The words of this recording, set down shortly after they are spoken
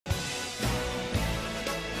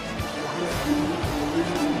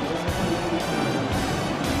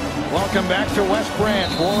Welcome back to West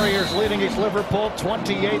Branch. Warriors leading East Liverpool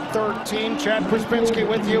 28-13. Chad Krispinski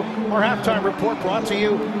with you. Our halftime report brought to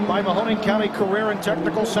you by Mahoning County Career and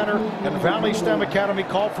Technical Center and Valley STEM Academy.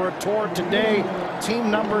 Call for a tour today. Team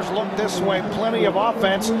numbers look this way. Plenty of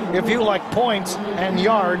offense. If you like points and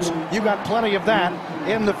yards, you got plenty of that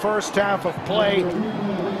in the first half of play.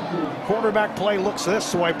 Quarterback play looks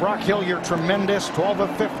this way. Brock Hillier, tremendous. 12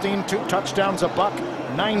 of 15, 2 touchdowns, a buck,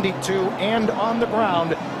 92, and on the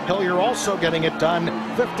ground. Hillier also getting it done.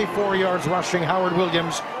 54 yards rushing. Howard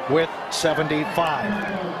Williams with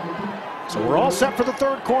 75. So we're all set for the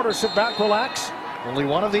third quarter. Sit back, relax. Only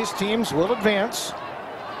one of these teams will advance.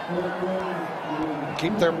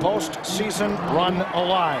 Keep their postseason run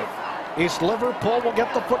alive. East Liverpool will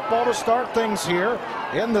get the football to start things here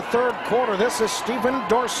in the third quarter. This is Stephen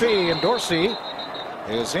Dorsey, and Dorsey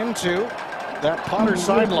is into that Potter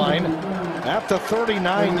sideline at the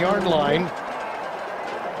 39-yard line.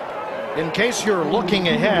 In case you're looking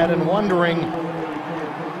ahead and wondering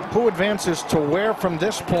who advances to where from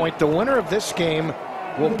this point, the winner of this game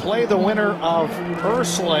will play the winner of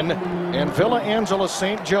Ursuline and Villa Angela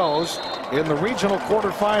St. Joe's in the regional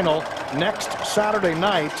quarterfinal next Saturday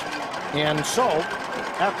night. And so,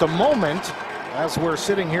 at the moment, as we're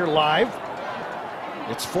sitting here live,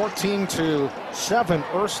 it's 14-7,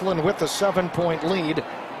 Ursuline with a 7-point lead.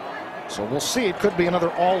 So we'll see. It could be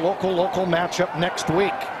another all-local matchup next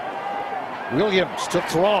week. Williams to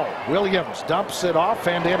throw. Williams dumps it off,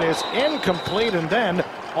 and it is incomplete, and then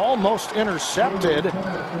almost intercepted.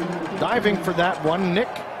 Diving for that one, Nick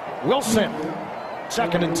Wilson.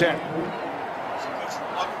 2nd and 10.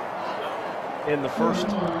 In the first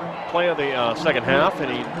play of the second half,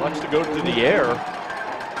 and he likes to go through the air.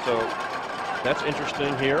 So that's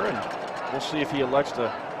interesting here, and we'll see if he elects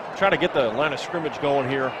to try to get the line of scrimmage going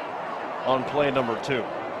here on play number 2.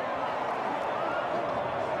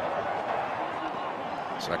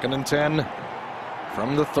 2nd and 10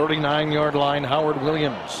 from the 39-yard line. Howard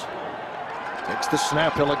Williams takes the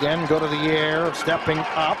snap. He'll again go to the air, stepping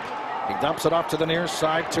up. He dumps it off to the near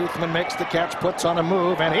side. Toothman makes the catch, puts on a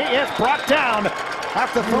move, and he is brought down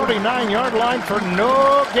at the 39-yard line for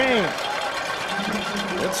no gain.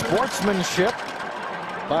 It's sportsmanship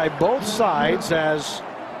by both sides as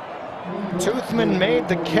Toothman made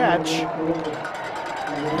the catch,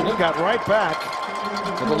 and he got right back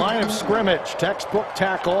to the line of scrimmage. Textbook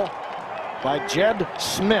tackle by Jed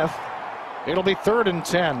Smith. It'll be 3rd and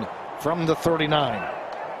 10 from the 39.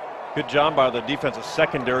 Good job by the defensive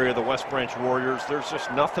secondary of the West Branch Warriors. There's just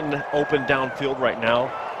nothing open downfield right now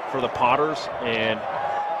for the Potters, and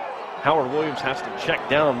Howard Williams has to check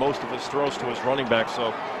down most of his throws to his running back,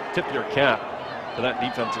 so tip your cap to that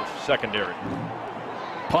defensive secondary.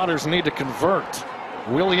 Potters need to convert.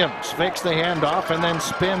 Williams fakes the handoff and then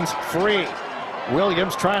spins free.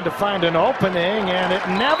 Williams trying to find an opening, and it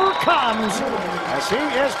never comes as he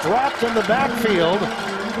is dropped in the backfield.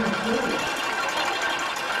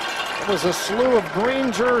 It was a slew of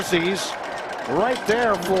green jerseys right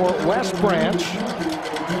there for West Branch.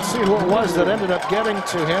 Let's see who it was that ended up getting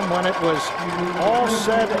to him when it was all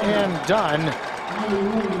said and done.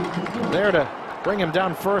 There to bring him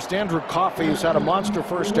down first, Andrew Coffey, who's had a monster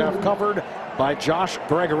first half, covered by Josh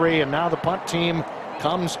Gregory, and now the punt team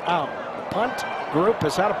comes out. The punt group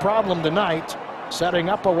has had a problem tonight, setting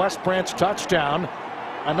up a West Branch touchdown.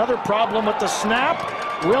 Another problem with the snap.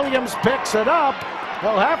 Williams picks it up.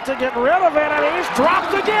 He'll have to get rid of it, and he's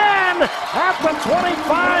dropped again at the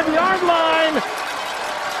 25-yard line.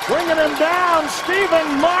 Bringing him down,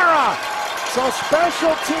 Stephen Mara. So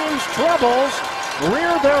special teams troubles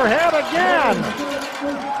rear their head again.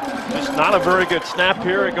 Just not a very good snap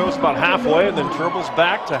here. It goes about halfway and then dribbles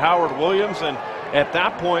back to Howard Williams, and at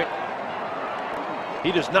that point,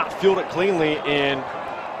 he does not field it cleanly, and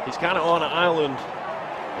he's kind of on an island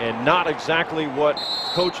and not exactly what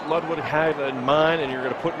Coach Ludwig had in mind, and you're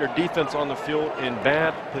going to put your defense on the field in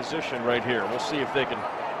bad position right here. We'll see if they can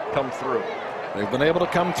come through. They've been able to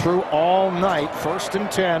come through all night. 1st and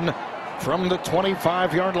 10 from the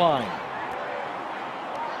 25-yard line.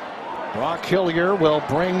 Brock Hillier will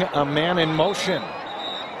bring a man in motion.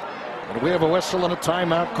 And we have a whistle and a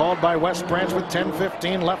timeout called by West Branch with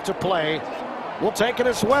 10:15 left to play. We'll take it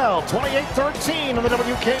as well. 28-13 on the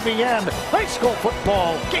WKBN High School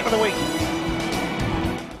Football Game of the Week.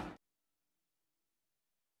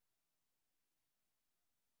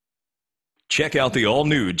 Check out the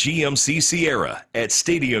all-new GMC Sierra at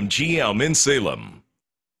Stadium GM in Salem.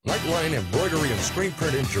 Nightline Embroidery and Screen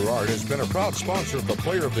Print in Girard has been a proud sponsor of the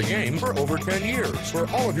Player of the Game for over 10 years. For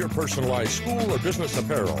all of your personalized school or business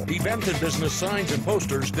apparel, event and business signs and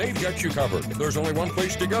posters, they've got you covered. There's only one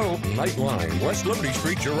place to go: Nightline, West Liberty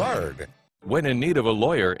Street, Girard. When in need of a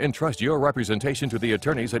lawyer, entrust your representation to the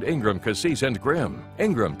attorneys at Ingram, Cassis & Grimm.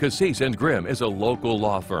 Ingram, Cassis & Grimm is a local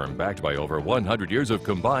law firm backed by over 100 years of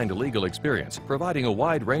combined legal experience, providing a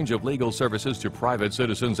wide range of legal services to private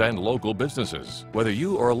citizens and local businesses. Whether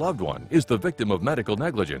you or a loved one is the victim of medical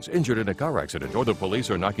negligence, injured in a car accident, or the police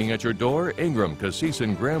are knocking at your door, Ingram, Cassis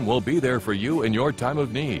 & Grimm will be there for you in your time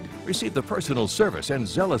of need. Receive the personal service and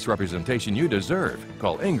zealous representation you deserve.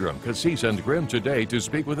 Call Ingram, Cassis & Grimm today to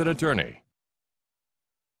speak with an attorney.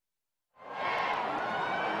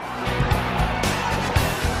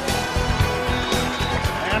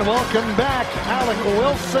 And welcome back. Alec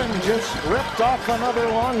Wilson just ripped off another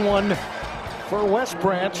long one for West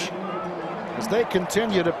Branch as they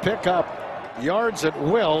continue to pick up yards at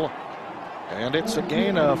will. And it's a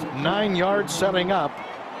gain of 9 yards, setting up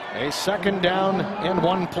a second down in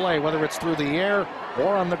one play, whether it's through the air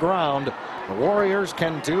or on the ground. The Warriors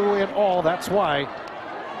can do it all. That's why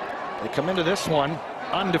they come into this one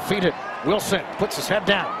undefeated. Wilson puts his head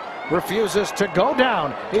down, refuses to go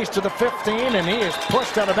down. He's to the 15, and he is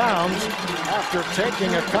pushed out of bounds after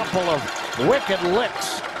taking a couple of wicked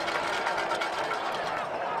licks.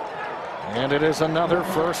 And it is another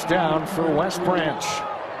first down for West Branch.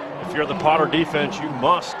 If you're the Potter defense, you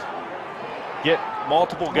must get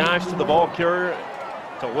multiple guys to the ball carrier,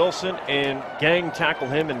 to Wilson, and gang tackle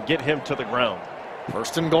him and get him to the ground.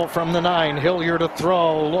 First and goal from the 9. Hilliard to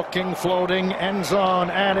throw, looking, floating, end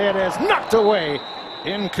zone, and it is knocked away.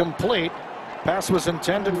 Incomplete. Pass was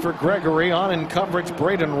intended for Gregory. On in coverage,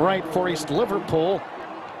 Braden Wright for East Liverpool.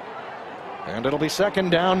 And it'll be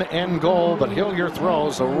second down and goal, but Hilliard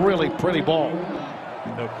throws a really pretty ball.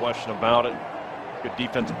 No question about it. Good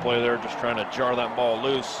defensive play there, just trying to jar that ball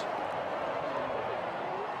loose.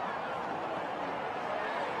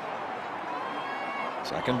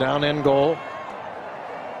 Second down and goal.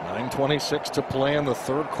 9:26 to play in the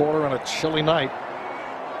third quarter on a chilly night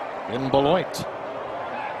in Beloit.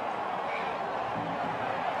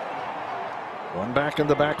 One back in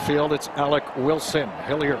the backfield, it's Alec Wilson.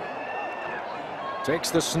 Hilliard takes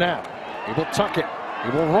the snap. He will tuck it. He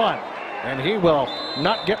will run. And he will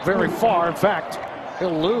not get very far. In fact,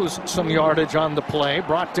 he'll lose some yardage on the play.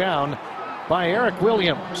 Brought down by Eric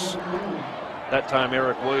Williams. That time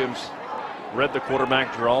Eric Williams read the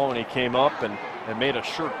quarterback draw, and he came up and made a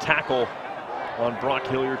sure tackle on Brock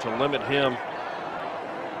Hilliard to limit him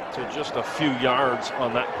to just a few yards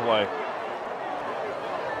on that play.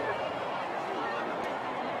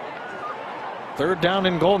 Third down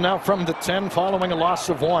and goal now from the 10 following a loss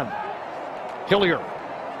of 1. Hilliard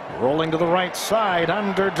rolling to the right side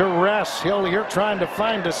under duress. Hilliard trying to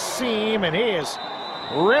find a seam, and he is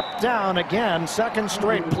ripped down again. Second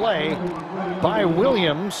straight play by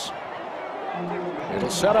Williams. It'll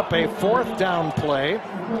set up a fourth down play.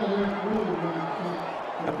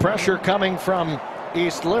 The pressure coming from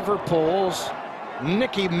East Liverpool's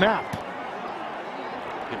Nicky Mapp.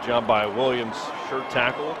 Good job by Williams, sure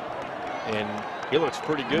tackle, and he looks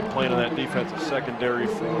pretty good playing in that defensive secondary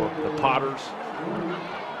for the Potters.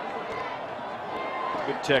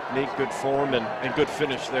 Good technique, good form, and good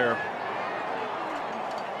finish there.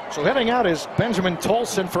 So heading out is Benjamin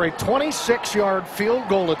Tolson for a 26-yard field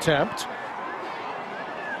goal attempt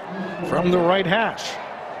from the right hash.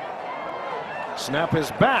 Snap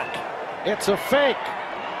is back. It's a fake.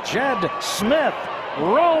 Jed Smith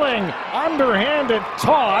rolling, underhanded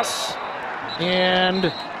toss,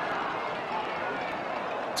 and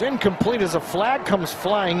it's incomplete as a flag comes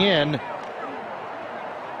flying in.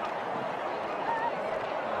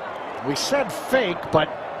 We said fake, but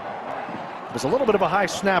it was a little bit of a high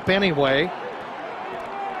snap anyway.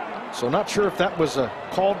 So not sure if that was a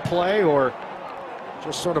called play or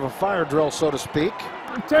just sort of a fire drill, so to speak.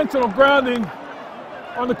 Intentional grounding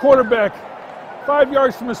on the quarterback. 5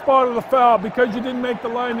 yards from the spot of the foul. Because you didn't make the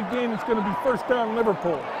line again, it's going to be first down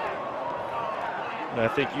Liverpool. And I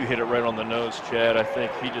think you hit it right on the nose, Chad. I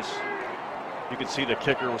think you could see the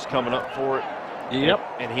kicker was coming up for it. Yep.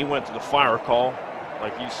 And he went to the fire call,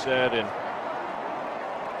 like you said, and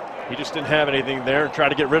he just didn't have anything there and tried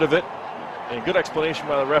to get rid of it. And good explanation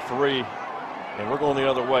by the referee. And we're going the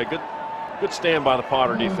other way. Good stand by the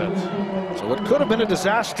Potter defense. So it could have been a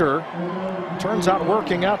disaster. Turns out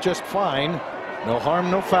working out just fine. No harm,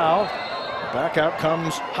 no foul. Back out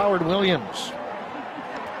comes Howard Williams.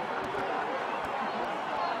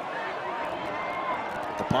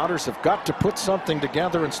 The Potters have got to put something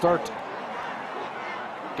together and start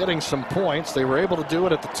getting some points. They were able to do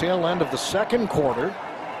it at the tail end of the second quarter.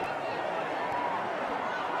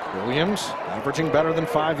 Williams averaging better than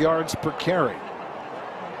 5 yards per carry.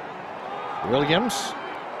 Williams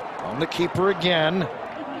on the keeper again.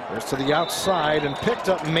 Goes to the outside and picked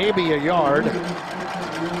up maybe a yard.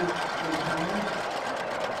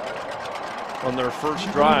 On their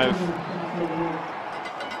first drive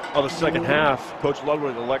of the second half, Coach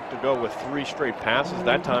Ludwig elected to go with 3 straight passes.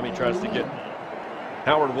 That time he tries to get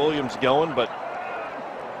Howard Williams going, but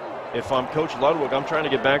if I'm Coach Ludwig, I'm trying to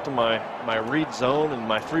get back to my read zone and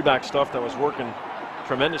my 3-back stuff that was working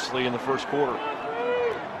tremendously in the first quarter.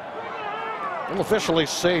 We'll officially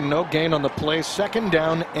say no gain on the play. 2nd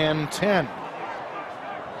down and 10.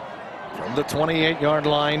 From the 28-yard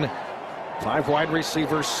line. 5 wide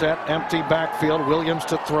receivers set, empty backfield. Williams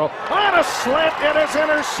to throw on a slant. It is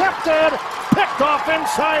intercepted. Picked off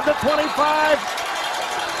inside the 25.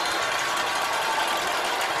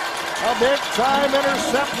 A big-time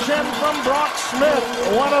interception from Brock Smith.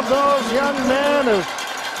 One of those young men who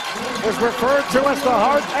is referred to as the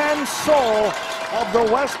heart and soul of the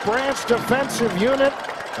West Branch defensive unit.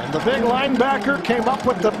 And the big linebacker came up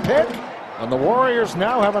with the pick. And the Warriors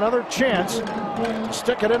now have another chance to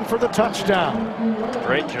stick it in for the touchdown.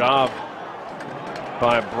 Great job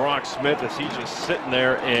by Brock Smith as he's just sitting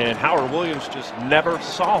there, and Howard Williams just never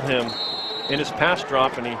saw him in his pass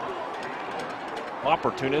drop, and he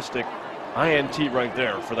opportunistic INT right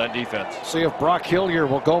there for that defense. See if Brock Hillier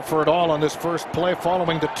will go for it all on this first play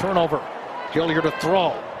following the turnover. Hillier to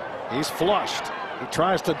throw. He's flushed. He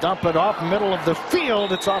tries to dump it off middle of the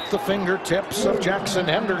field. It's off the fingertips of Jackson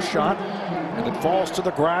Hendershot, and it falls to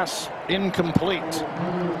the grass, incomplete.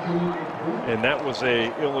 And that was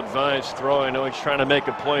a ill-advised throw. I know he's trying to make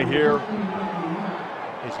a play here.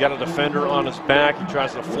 He's got a defender on his back. He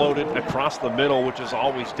tries to float it across the middle, which is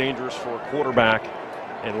always dangerous for a quarterback.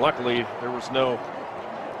 And luckily, there was no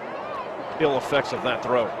ill effects of that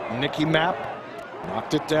throw. Nicky Mapp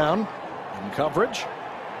knocked it down in coverage.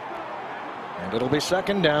 And it'll be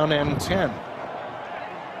 2nd down and 10.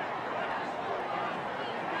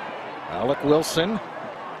 Alec Wilson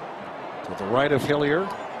to the right of Hillier.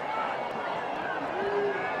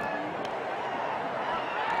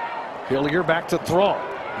 Hillier back to throw.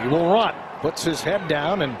 He will run. Puts his head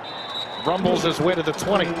down and rumbles his way to the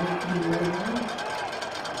 20.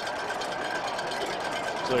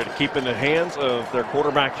 So to keep in the hands of their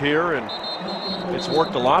quarterback here, and it's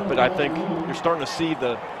worked a lot, but I think you're starting to see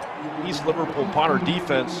the East Liverpool Potter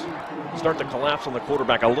defense start to collapse on the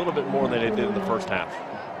quarterback a little bit more than they did in the first half.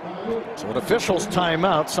 So an official's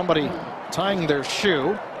timeout, somebody tying their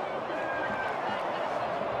shoe.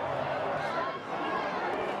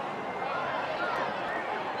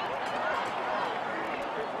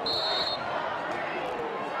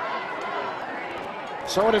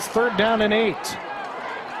 So it is 3rd down and 8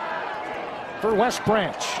 for West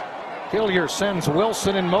Branch. Hillier sends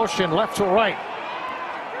Wilson in motion left to right.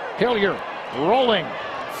 Hillier rolling,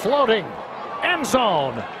 floating, end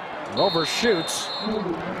zone. Overshoots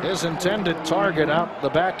his intended target out the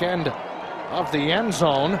back end of the end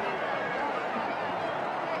zone.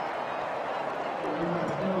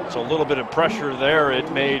 So a little bit of pressure there.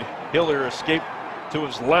 It made Hillier escape to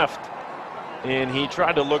his left, and he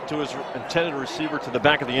tried to look to his intended receiver to the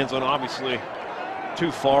back of the end zone, obviously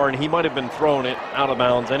too far, and he might have been throwing it out of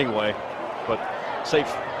bounds anyway, but safe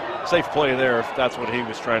play there if that's what he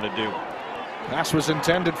was trying to do. Pass was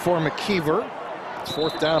intended for McKeever. It's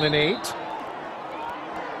 4th down and 8.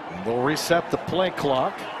 And they'll reset the play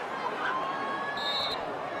clock.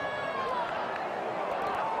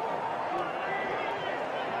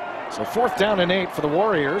 So 4th down and 8 for the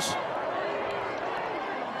Warriors.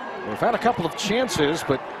 They've had a couple of chances,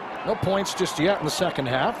 but no points just yet in the second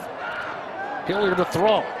half. Hillier to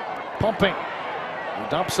throw. Pumping. He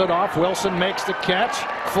dumps it off. Wilson makes the catch.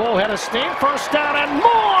 Full head of steam. 1st down and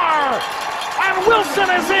more! And Wilson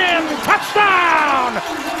is in! Touchdown!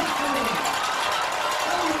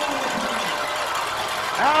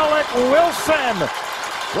 Alec Wilson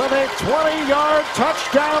with a 20-yard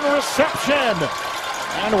touchdown reception.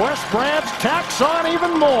 And West Branch tacks on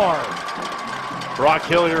even more. Brock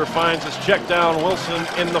Hillier finds his check down Wilson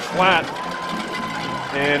in the flat.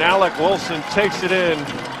 And Alec Wilson takes it in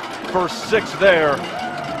for 6 there.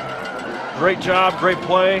 Great job, great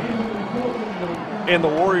play. And the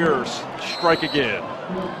Warriors strike again.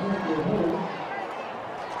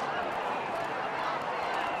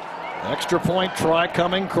 Extra point try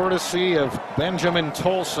coming courtesy of Benjamin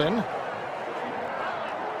Tolson.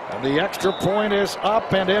 And the extra point is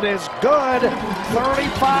up, and it is good.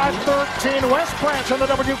 35-13 West Branch on the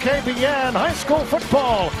WKBN High School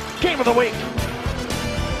Football Game of the Week.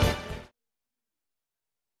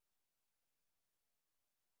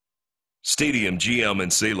 Stadium GM in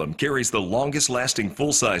Salem carries the longest-lasting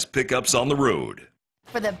full-size pickups on the road.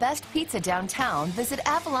 For the best pizza downtown, visit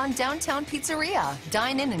Avalon Downtown Pizzeria.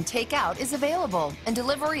 Dine-in and take-out is available, and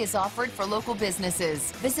delivery is offered for local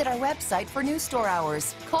businesses. Visit our website for new store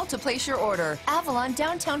hours. Call to place your order. Avalon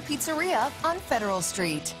Downtown Pizzeria on Federal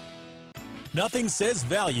Street. Nothing says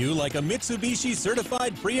value like a Mitsubishi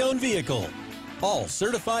certified pre-owned vehicle. All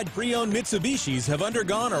certified pre-owned Mitsubishis have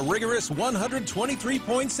undergone a rigorous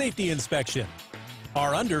 123-point safety inspection,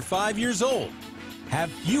 are under 5 years old, have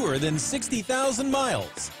fewer than 60,000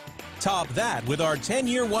 miles. Top that with our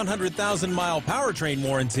 10-year, 100,000-mile powertrain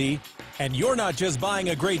warranty, and you're not just buying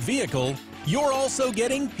a great vehicle, you're also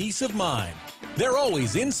getting peace of mind. They're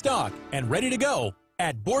always in stock and ready to go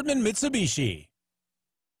at Boardman Mitsubishi.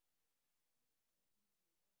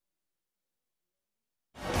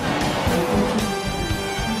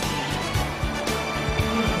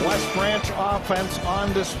 West Branch offense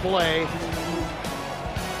on display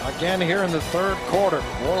again here in the third quarter.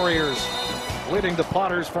 Warriors leading the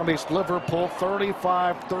Potters from East Liverpool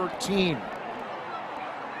 35-13.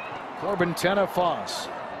 Corbin Tenefos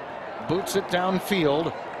boots it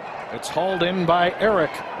downfield. It's hauled in by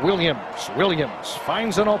Eric Williams. Williams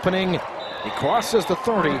finds an opening. He crosses the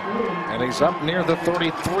 30 and he's up near the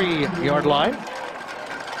 33-yard line.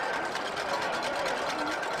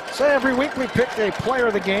 So every week we pick a player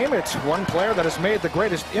of the game. It's one player that has made the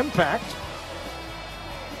greatest impact.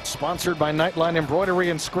 Sponsored by Nightline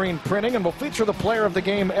Embroidery and Screen Printing, and will feature the player of the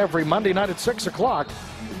game every Monday night at 6 o'clock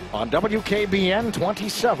on WKBN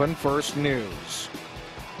 27 First News.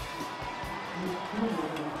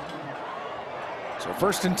 So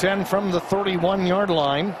 1st and 10 from the 31-yard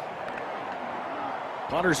line.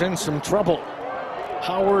 Potters in some trouble.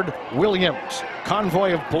 Howard Williams,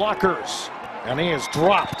 convoy of blockers. And he is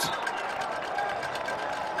dropped.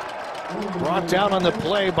 Brought down on the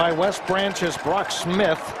play by West Branch's Brock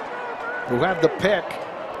Smith, who had the pick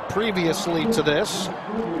previously to this.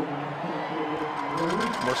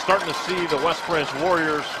 We're starting to see the West Branch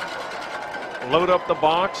Warriors load up the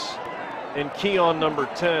box and key on number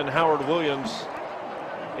 10, Howard Williams,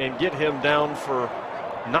 and get him down for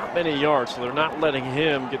not many yards. So they're not letting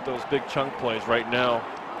him get those big chunk plays right now.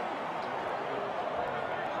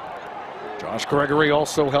 Josh Gregory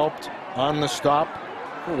also helped on the stop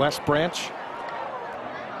for West Branch.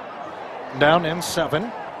 Down in 7.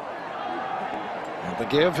 And the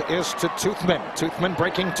give is to Toothman. Toothman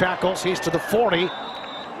breaking tackles. He's to the 40.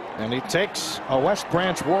 And he takes a West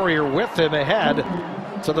Branch Warrior with him ahead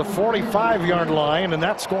to the 45-yard line. And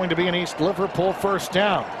that's going to be an East Liverpool first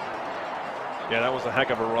down. Yeah, that was a heck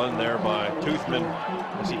of a run there by Toothman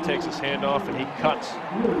as he takes his hand off and he cuts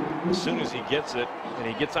as soon as he gets it, and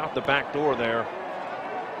he gets out the back door there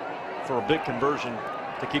for a big conversion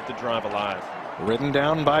to keep the drive alive. Ridden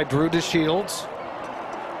down by Drew DeShields.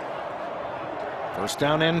 First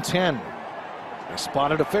down and 10. They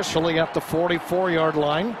spotted officially at the 44-yard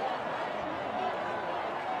line.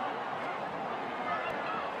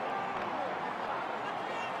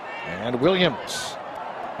 And Williams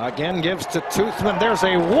again gives to Toothman. There's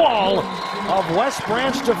a wall of West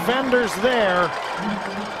Branch defenders there.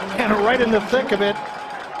 And right in the thick of it,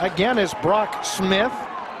 again, is Brock Smith.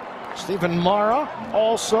 Stephen Mara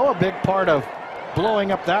also a big part of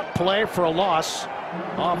blowing up that play for a loss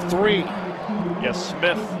of 3. Yes,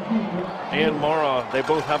 Smith and Mara, they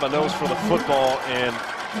both have a nose for the football, and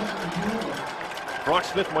Brock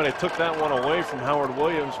Smith might have took that one away from Howard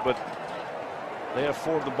Williams, but they have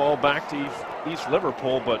forwarded the ball back to East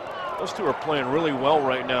Liverpool, but those two are playing really well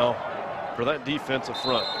right now for that defensive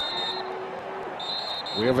front.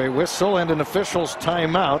 We have a whistle and an official's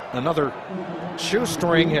timeout. Another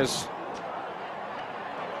shoestring has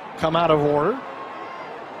come out of order.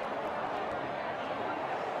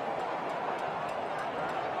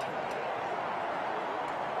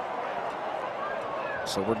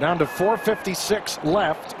 So we're down to 4:56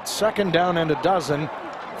 left. 2nd down and a dozen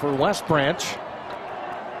for West Branch.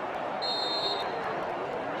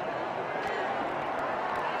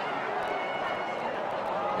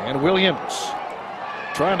 And Williams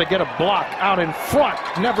trying to get a block out in front,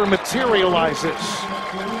 never materializes.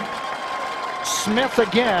 Smith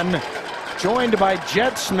again, joined by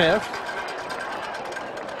Jed Smith.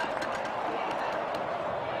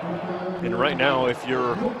 And right now, if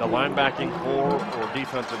you're the linebacking core or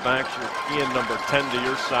defensive backs, you're keying number 10 to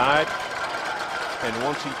your side. And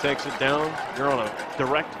once he takes it down, you're on a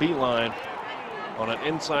direct beeline on an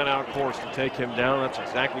inside-out course to take him down. That's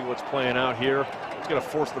exactly what's playing out here. It's going to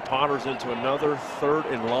force the Potters into another 3rd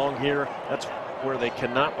and long here. That's where they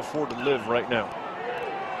cannot afford to live right now.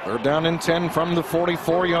 3rd down and 10 from the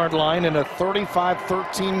 44-yard line in a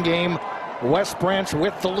 35-13 game West Branch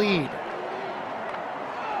with the lead.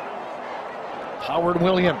 Howard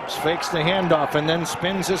Williams fakes the handoff and then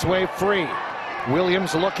spins his way free.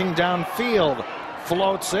 Williams looking downfield,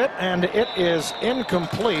 floats it, and it is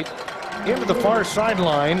incomplete into the far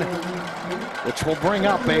sideline, which will bring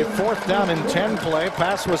up a 4th down and 10 play.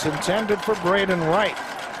 Pass was intended for Braden Wright.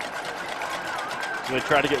 So they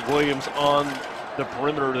try to get Williams on the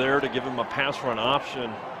perimeter there to give him a pass run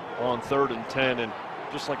option on 3rd and 10. And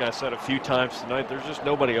just like I said a few times tonight, there's just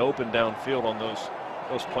nobody open downfield on those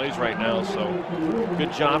plays right now. So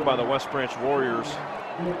good job by the West Branch Warriors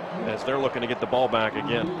as they're looking to get the ball back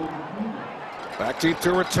again. Back deep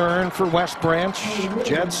to return for West Branch,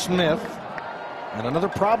 Jed Smith. And another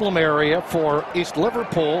problem area for East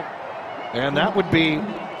Liverpool, and that would be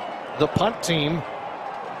the punt team.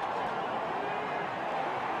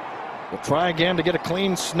 We'll try again to get a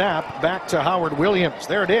clean snap back to Howard Williams.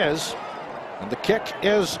 There it is. And the kick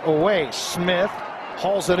is away. Smith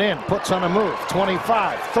hauls it in, puts on a move.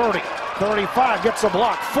 25, 30, 35, gets a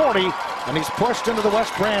block. 40, and he's pushed into the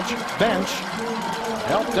West Branch bench.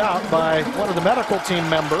 Helped out by one of the medical team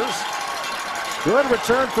members. Good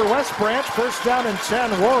return for West Branch. 1st down and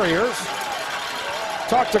 10 Warriors.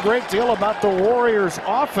 Talked a great deal about the Warriors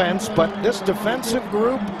offense, but this defensive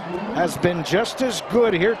group has been just as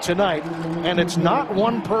good here tonight. And it's not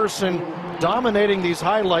one person dominating these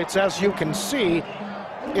highlights, as you can see.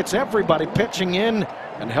 It's everybody pitching in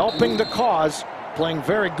and helping the cause, playing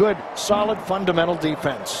very good, solid, fundamental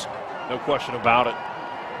defense. No question about it.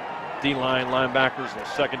 D-line, linebackers, and the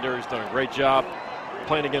secondary's done a great job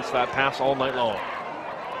playing against that pass all night long.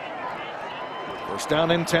 1st down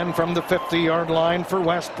and 10 from the 50-yard line for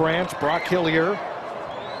West Branch. Brock Hillier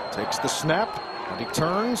takes the snap, and he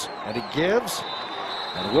turns, and he gives.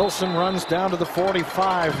 And Wilson runs down to the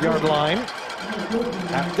 45-yard line.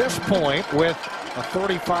 At this point, with a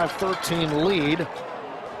 35-13 lead,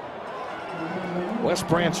 West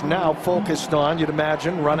Branch now focused on, you'd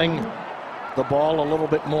imagine, running the ball a little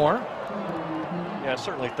bit more. Yeah, I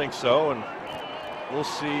certainly think so, and we'll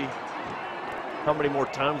see how many more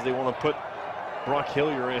times they want to put Brock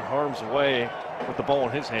Hillier in harm's way with the ball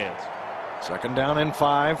in his hands. 2nd down and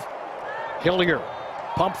 5. Hillier,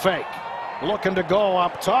 pump fake, looking to go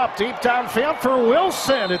up top, deep downfield for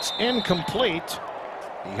Wilson. It's incomplete.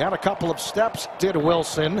 He had a couple of steps, did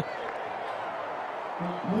Wilson.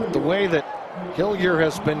 The way that Hillier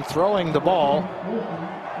has been throwing the ball,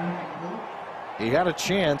 he had a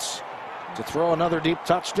chance to throw another deep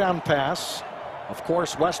touchdown pass. Of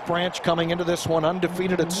course, West Branch coming into this one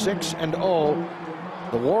undefeated at 6-0.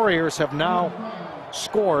 The Warriors have now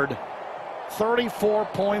scored 34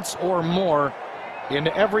 points or more in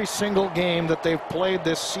every single game that they've played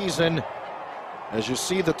this season, as you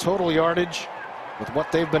see the total yardage with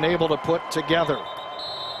what they've been able to put together.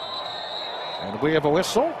 And we have a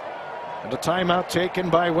whistle and a timeout taken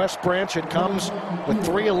by West Branch. It comes with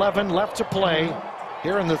 3:11 left to play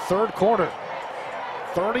here in the 3rd quarter.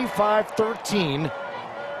 35-13.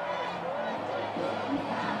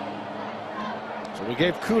 So we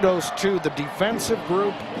gave kudos to the defensive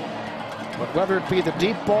group, but whether it be the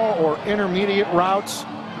deep ball or intermediate routes,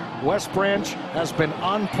 West Branch has been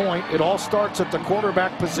on point. It all starts at the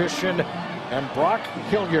quarterback position, and Brock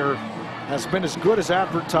Hillier has been as good as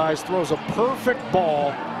advertised. Throws a perfect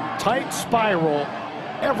ball, tight spiral,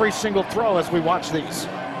 every single throw as we watch these.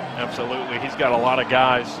 Absolutely. He's got a lot of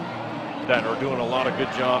guys that are doing a lot of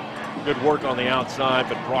good work on the outside,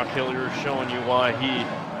 but Brock Hillier is showing you why he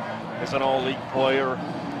is an all-league player.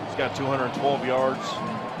 He's got 212 yards,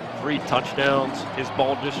 3 touchdowns. His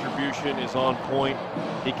ball distribution is on point.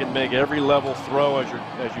 He can make every level throw, as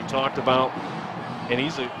you talked about, and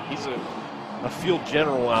he's a field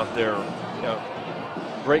general out there. You know,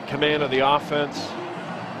 great command of the offense,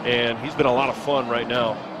 and he's been a lot of fun right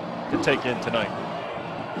now to take in tonight.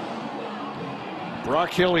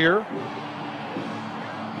 Brock Hillier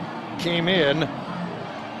came in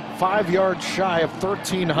 5 yards shy of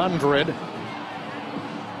 1,300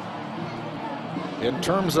 in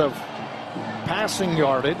terms of passing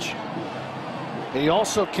yardage. He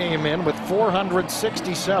also came in with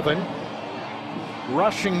 467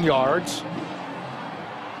 rushing yards,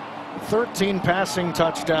 13 passing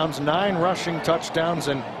touchdowns, 9 rushing touchdowns,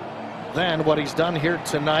 and then what he's done here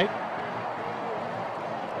tonight,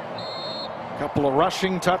 a couple of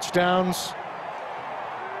rushing touchdowns,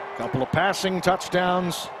 a couple of passing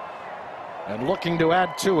touchdowns, and looking to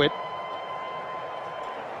add to it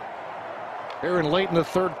here in late in the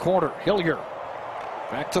 3rd quarter. Hillier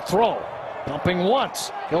back to throw, pumping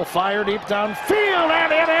once, he'll fire deep downfield,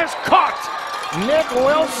 and it is caught. Nick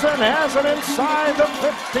Wilson has it inside the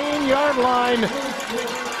 15-yard line.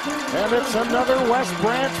 And it's another West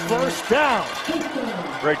Branch first down.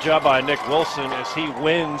 Great job by Nick Wilson as he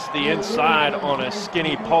wins the inside on a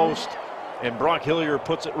skinny post. And Brock Hillier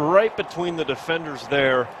puts it right between the defenders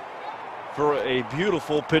there for a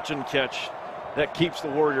beautiful pitch and catch that keeps the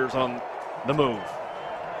Warriors on the move.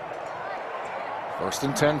 1st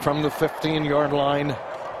and 10 from the 15-yard line.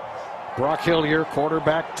 Brock Hillier,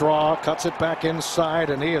 quarterback draw, cuts it back inside,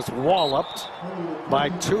 and he is walloped by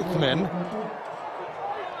Toothman.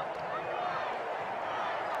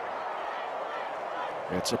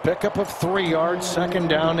 It's a pickup of 3 yards, 2nd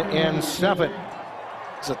down and 7.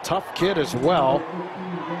 He's a tough kid as well.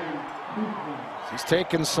 He's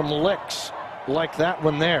taken some licks like that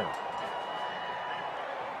one there.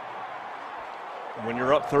 When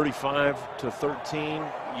you're up 35-13,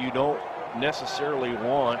 you don't necessarily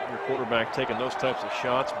want your quarterback taking those types of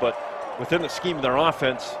shots, but within the scheme of their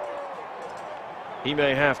offense, he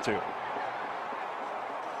may have to.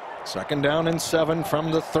 2nd down and 7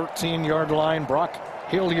 from the 13-yard line. Brock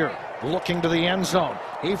Hillier looking to the end zone.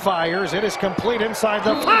 He fires. It is complete inside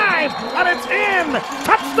the 5, and it's in.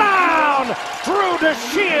 Touchdown! Drew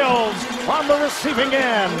DeShields on the receiving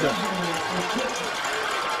end.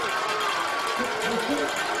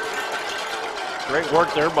 Great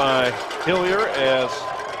work there by Hillier as,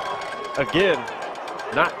 again,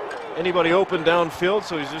 not anybody open downfield,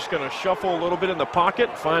 so he's just going to shuffle a little bit in the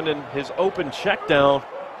pocket, finding his open check down,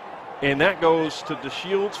 and that goes to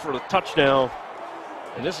DeShields for the touchdown.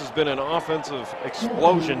 And this has been an offensive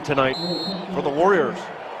explosion tonight for the Warriors.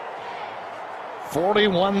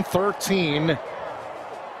 41-13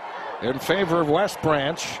 in favor of West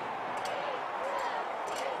Branch.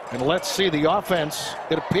 And let's see, the offense,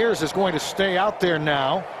 it appears, is going to stay out there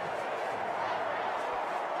now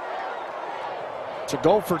to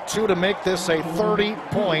go for 2 to make this a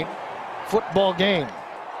 30-point football game.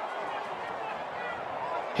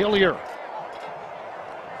 Hillier,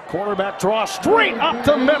 quarterback draw straight up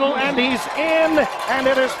the middle, and he's in, and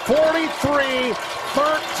it is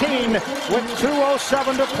 43-13 with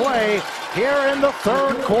 2:07 to play here in the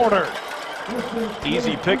 3rd quarter.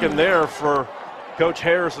 Easy picking there for Coach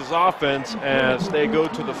Harris's offense as they go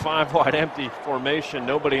to the 5-wide empty formation,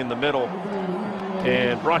 nobody in the middle,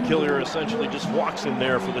 and Brock Hillier essentially just walks in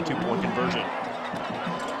there for the 2-point conversion.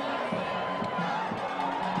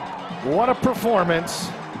 What a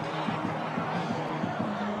performance.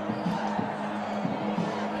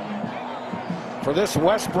 For this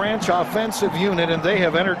West Branch offensive unit, and they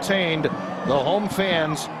have entertained the home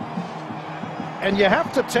fans. And you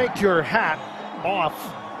have to take your hat off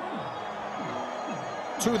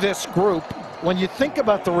to this group when you think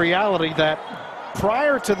about the reality that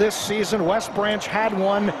prior to this season, West Branch had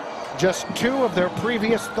won just 2 of their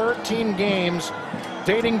previous 13 games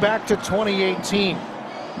dating back to 2018.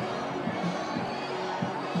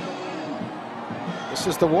 This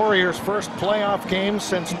is the Warriors' first playoff game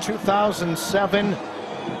since 2007.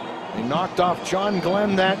 They knocked off John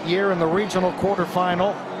Glenn that year in the regional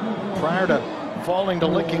quarterfinal prior to falling to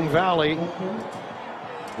Licking Valley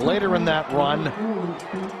later in that run.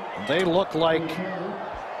 They look like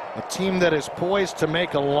a team that is poised to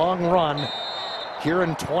make a long run here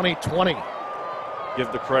in 2020.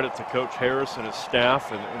 Give the credit to Coach Harris and his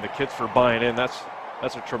staff and the kids for buying in. That's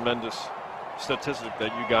a tremendous statistic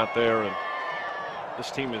that you got there, and this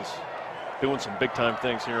team is doing some big-time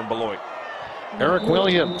things here in Beloit. Eric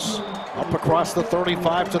Williams up across the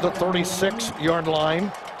 35 to the 36-yard line.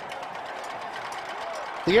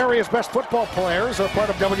 The area's best football players are part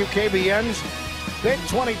of WKBN's Big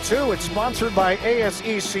 22. It's sponsored by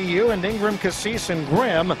ASECU and Ingram, Cassis, and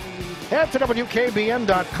Grimm. Head to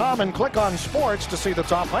WKBN.com and click on sports to see the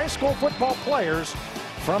top high school football players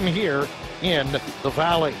from here in the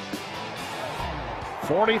Valley.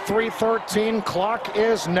 43-13, clock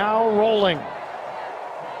is now rolling.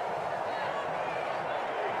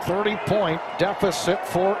 30-point deficit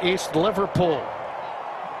for East Liverpool.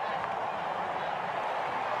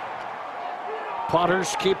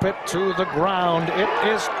 Potters keep it to the ground. It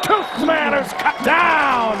is Toothman who's cut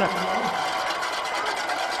down.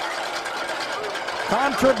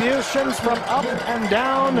 Contributions from up and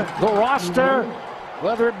down the roster,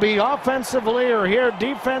 whether it be offensively or here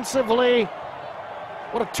defensively.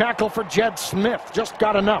 What a tackle for Jed Smith. Just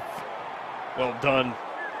got enough. Well done.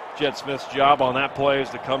 Jed Smith's job on that play is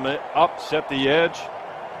to come up, set the edge,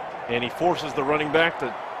 and he forces the running back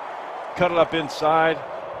to cut it up inside,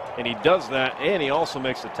 and he does that, and he also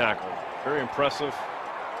makes the tackle. Very impressive.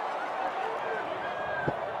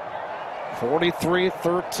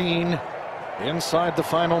 43-13 inside the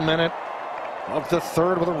final minute of the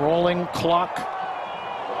 3rd with a rolling clock.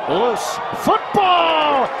 Loose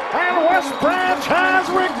football, and West Branch has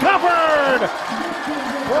recovered.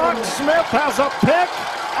 Brock Smith has a pick,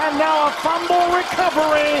 and now a fumble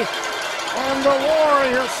recovery. And the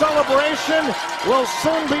Warrior celebration will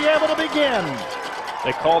soon be able to begin.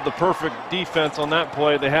 They called the perfect defense on that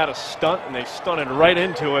play. They had a stunt, and they stunted right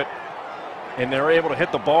into it. And they were able to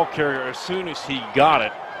hit the ball carrier as soon as he got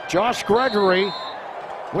it. Josh Gregory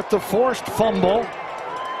with the forced fumble.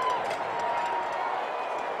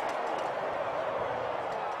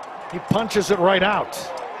 He punches it right out.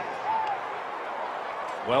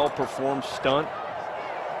 Well-performed stunt.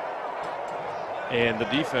 And the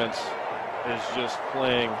defense is just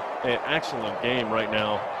playing an excellent game right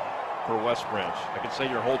now for West Branch. I could say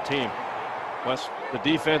your whole team. The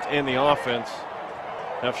defense and the offense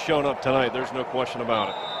have shown up tonight. There's no question about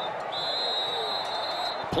it.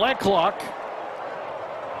 Play clock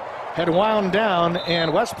had wound down,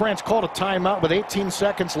 and West Branch called a timeout with 18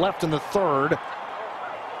 seconds left in the third.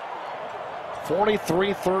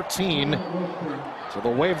 43-13. So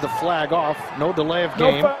they'll wave the flag off. No delay of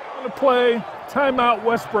game. No foul on the play. Timeout,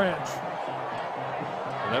 West Branch.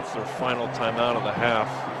 And that's their final timeout of the half.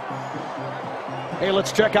 Hey,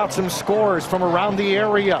 let's check out some scores from around the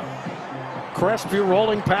area. Crestview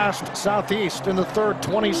rolling past Southeast in the third,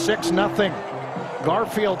 26-0.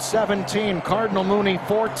 Garfield 17, Cardinal Mooney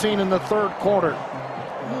 14 in the third quarter.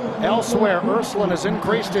 Elsewhere, Ursuline has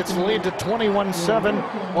increased its lead to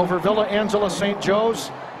 21-7 over Villa Angela St.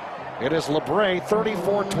 Joe's. It is LeBray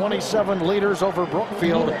 34-27 leaders over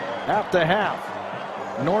Brookfield at the half.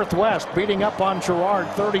 Northwest beating up on Girard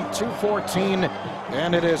 32-14,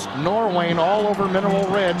 and it is Norwayne all over Mineral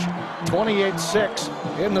Ridge 28-6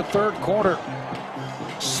 in the third quarter.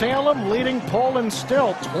 Salem leading Poland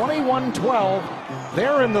still 21-12.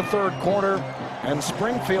 They're in the third quarter, and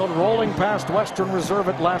Springfield rolling past Western Reserve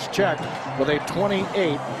at last check with a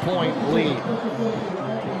 28-point lead.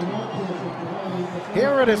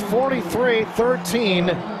 Here it is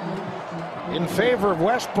 43-13 in favor of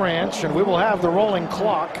West Branch, and we will have the rolling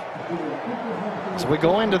clock as we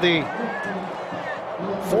go into the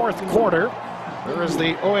fourth quarter. There is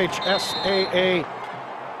the OHSAA,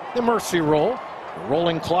 the mercy roll,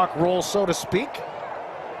 rolling clock roll, so to speak,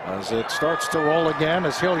 as it starts to roll again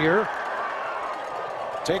as Hillier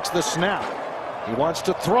takes the snap. He wants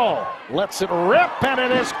to throw, lets it rip, and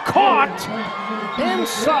it is caught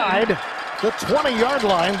inside the 20-yard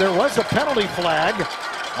line. There was a penalty flag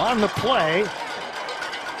on the play.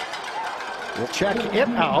 We'll check it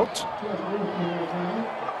out.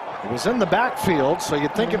 It was in the backfield, so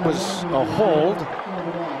you'd think it was a hold.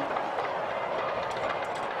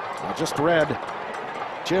 I just read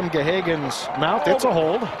Jim Gahagan's mouth. It's a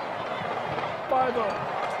hold. 5-0.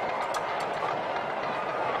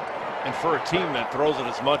 And for a team that throws it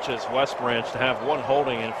as much as West Branch, to have one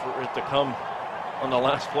holding and for it to come on the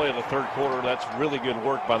last play of the third quarter, that's really good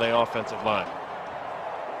work by the offensive line.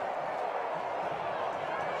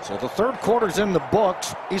 So the third quarter's in the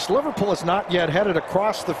books. East Liverpool is not yet headed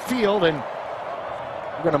across the field, and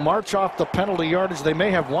we're going to march off the penalty yardage. They may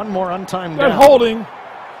have one more untimed down. That holding,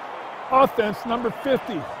 offense number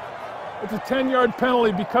 50. It's a 10-yard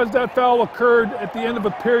penalty. Because that foul occurred at the end of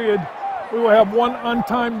a period, we will have one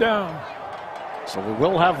untimed down. So we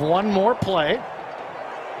will have one more play.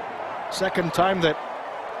 Second time that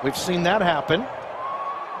we've seen that happen.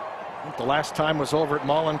 I think the last time was over at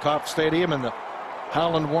Mollenkopf Stadium in the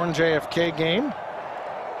Howland Warren JFK game.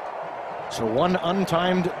 So one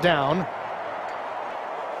untimed down.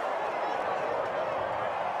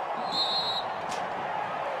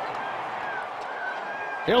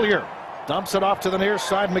 Hillier dumps it off to the near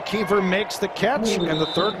side. McKeever makes the catch, and the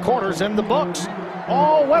third quarter's in the books.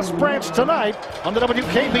 All West Branch tonight on the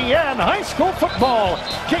WKBN High School Football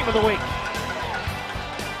Game of the Week.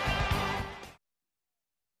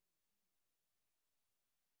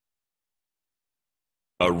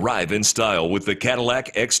 Arrive in style with the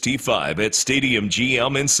Cadillac XT5 at Stadium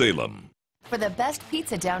GM in Salem. For the best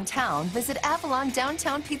pizza downtown, visit Avalon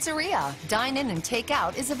Downtown Pizzeria. Dine-in and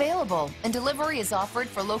take-out is available, and delivery is offered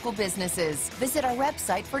for local businesses. Visit our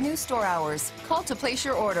website for new store hours. Call to place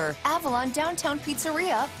your order. Avalon Downtown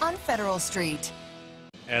Pizzeria on Federal Street.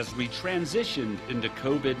 As we transitioned into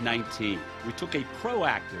COVID-19, we took a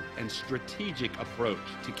proactive and strategic approach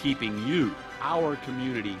to keeping you, our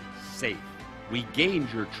community, safe. We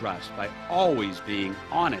gained your trust by always being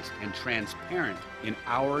honest and transparent in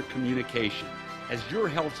our communication. As your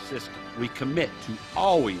health system, we commit to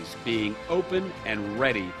always being open and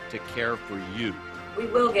ready to care for you. We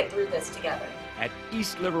will get through this together. At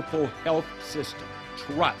East Liverpool Health System,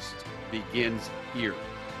 trust begins here.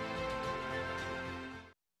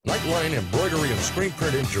 Nightline Embroidery and Screen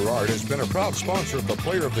Print in Girard has been a proud sponsor of the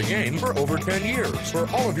Player of the Game for over 10 years. For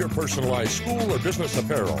all of your personalized school or business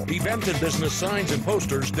apparel, event and business signs and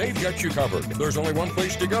posters, they've got you covered. There's only one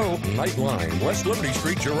place to go: Nightline, West Liberty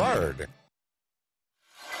Street, Girard.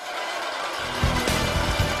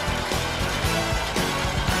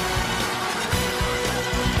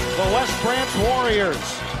 The West Branch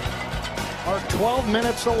Warriors are 12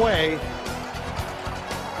 minutes away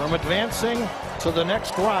from advancing to the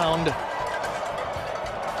next round.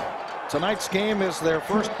 Tonight's game is their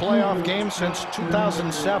first playoff game since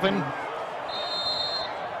 2007.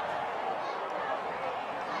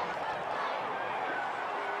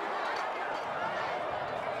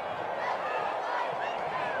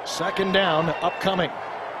 Second down upcoming,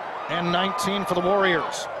 and 19 for the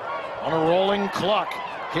Warriors. On a rolling clock,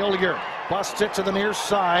 Hilliard busts it to the near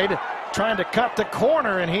side, trying to cut the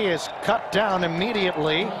corner, and he is cut down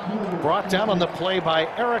immediately. Brought down on the play by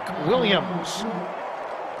Eric Williams.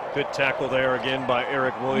 Good tackle there again by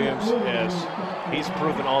Eric Williams, as he's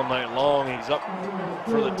proven all night long he's up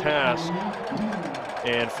for the task.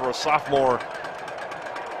 And for a sophomore,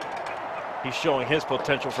 he's showing his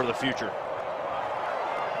potential for the future.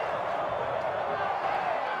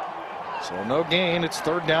 So no gain. It's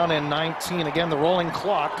third down and 19. Again, the rolling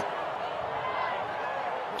clock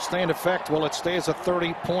will stay in effect while it stays a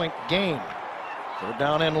 30-point game. Third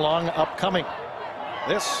down and long upcoming.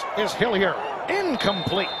 This is Hilliard.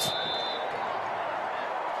 Incomplete.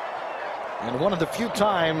 And one of the few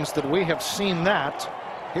times that we have seen that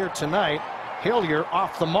here tonight, Hilliard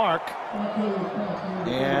off the mark.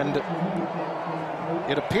 And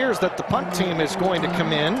it appears that the punt team is going to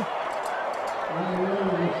come in.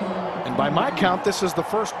 And by my count, this is the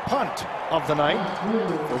first punt of the night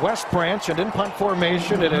for West Branch. And in punt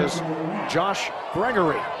formation, it is Josh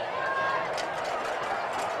Gregory.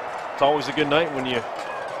 It's always a good night when you,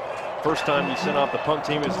 first time you send out the punt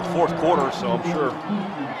team is the fourth quarter, so I'm sure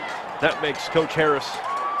that makes Coach Harris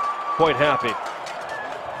quite happy.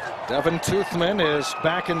 Devin Toothman is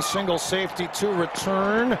back in single safety to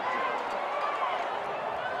return.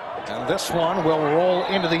 And this one will roll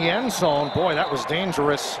into the end zone. Boy, that was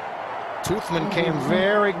dangerous. Toothman came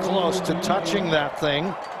very close to touching that thing.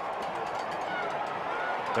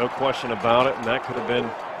 No question about it, and that could have been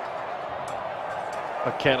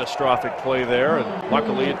a catastrophic play there, and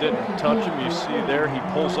luckily it didn't touch him. You see there, he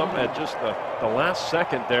pulls up at just the last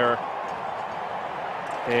second there,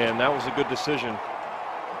 and that was a good decision.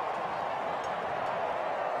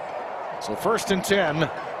 So first and 10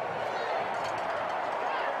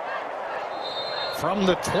 from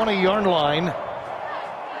the 20-yard line.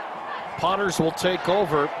 Potters will take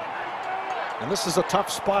over, and this is a tough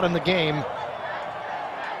spot in the game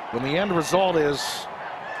when the end result is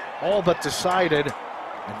all but decided.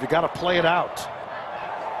 And you got to play it out.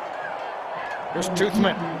 Here's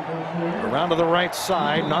Toothman around to the right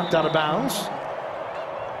side, knocked out of bounds.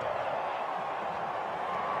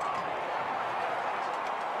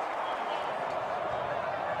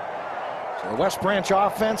 So the West Branch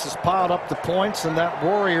offense has piled up the points, and that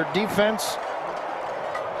Warrior defense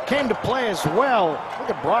came to play as well.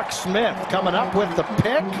 Look at Brock Smith coming up with the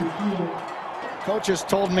pick. Coaches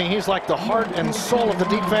told me he's like the heart and soul of the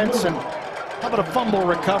defense, and how about a fumble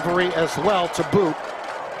recovery as well to boot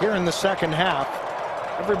here in the second half.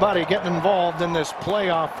 Everybody getting involved in this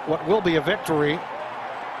playoff, what will be a victory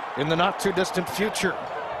in the not too distant future.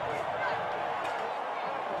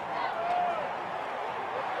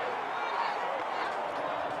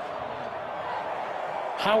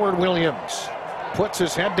 Howard Williams puts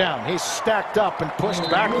his head down. He's stacked up and pushed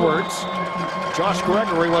backwards. Josh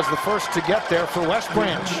Gregory was the first to get there for West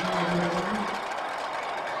Branch.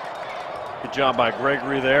 Good job by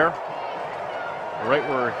Gregory there. Right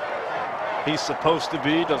where he's supposed to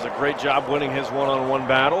be. Does a great job winning his one-on-one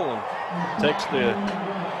battle and takes the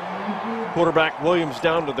quarterback Williams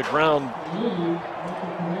down to the ground.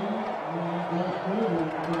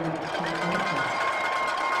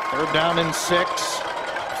 Third down and 6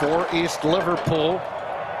 for East Liverpool.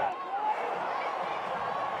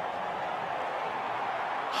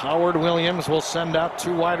 Howard Williams will send out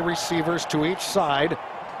 2 wide receivers to each side.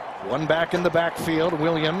 One back in the backfield.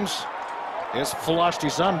 Williams is flushed.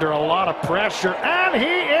 He's under a lot of pressure, and he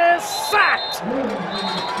is sacked.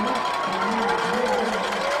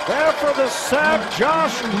 There for the sack,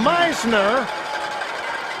 Josh Meisner.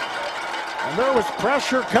 And there was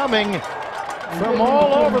pressure coming from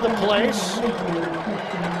all over the place.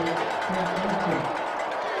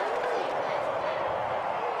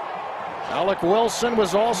 Alec Wilson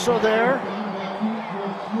was also there,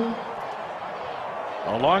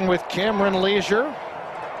 along with Cameron Leisure.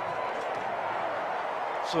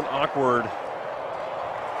 It's an awkward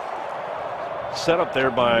setup there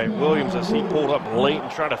by Williams as he pulled up late and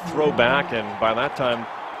tried to throw back, and by that time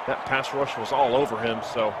that pass rush was all over him,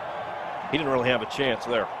 so he didn't really have a chance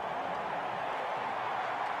there.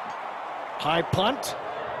 High punt.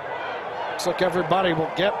 Looks like everybody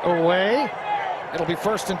will get away. It'll be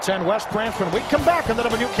 1st and 10 West Branch when we come back on the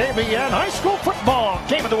WKBN High School Football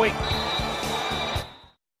Game of the Week.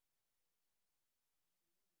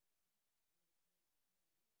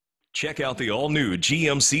 Check out the all-new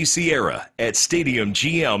GMC Sierra at Stadium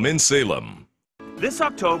GM in Salem. This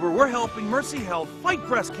October, we're helping Mercy Health fight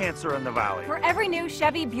breast cancer in the Valley. For every new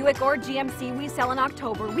Chevy, Buick, or GMC we sell in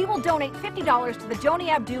October, we will donate $50 to the Joni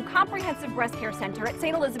Abdu Comprehensive Breast Care Center at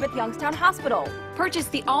St. Elizabeth Youngstown Hospital. Purchase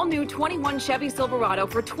the all-new 21 Chevy Silverado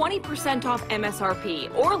for 20% off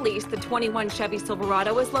MSRP, or lease the 21 Chevy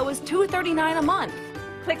Silverado as low as $239 a month.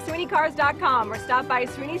 Click SweeneyCars.com or stop by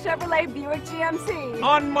Sweeney Chevrolet Buick GMC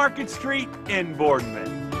on Market Street in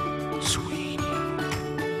Boardman.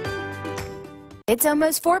 It's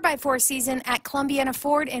almost 4x4 season at Columbiana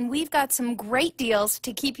Ford, and we've got some great deals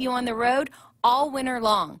to keep you on the road all winter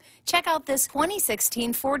long. Check out this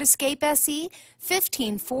 2016 Ford Escape SE,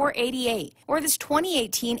 $15,488, or this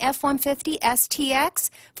 2018 F-150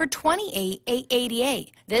 STX for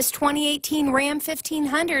 $28,888. This 2018 Ram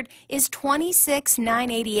 1500 is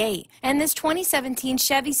 $26,988, and this 2017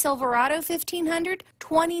 Chevy Silverado 1500,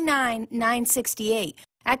 $29,968.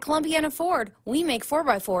 At Columbiana Ford, we make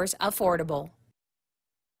 4x4s affordable.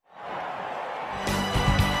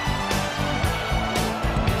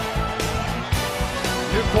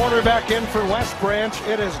 New quarterback in for West Branch.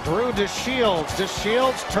 It is Drew DeShields.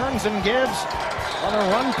 DeShields turns and gives on a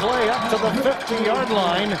run play up to the 50-yard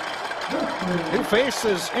line. Who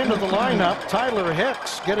faces into the lineup? Tyler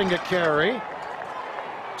Hicks getting a carry.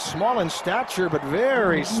 Small in stature, but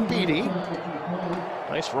very speedy.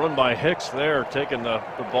 Nice run by Hicks there, taking the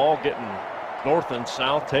ball, getting north and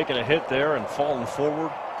south, taking a hit there and falling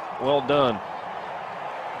forward. Well done.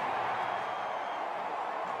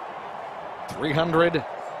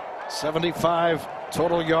 375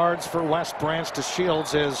 total yards for West Branch.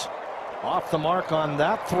 DeShields is off the mark on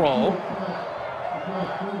that throw.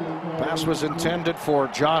 Pass was intended for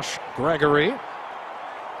Josh Gregory.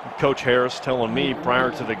 Coach Harris telling me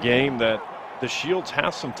prior to the game that DeShields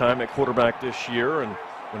has some time at quarterback this year, and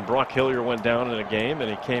when Brock Hillier went down in a game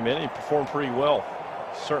and he came in, he performed pretty well.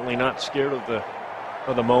 Certainly not scared of the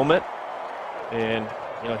moment, and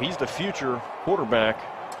you know, he's the future quarterback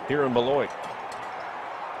here in Beloit.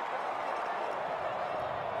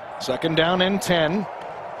 2nd down and 10.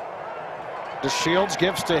 DeShields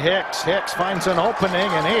gives to Hicks. Hicks finds an opening,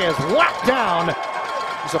 and he is whacked down.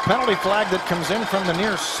 There's a penalty flag that comes in from the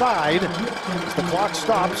near side as the clock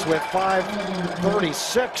stops with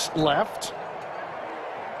 5:36 left.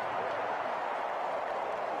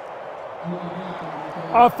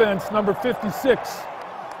 Offense, number 56.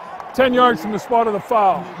 10 yards from the spot of the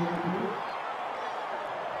foul.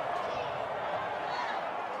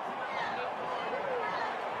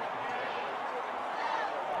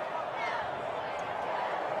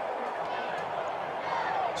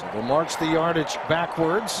 So they'll march the yardage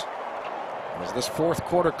backwards as this 4th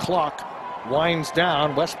quarter clock winds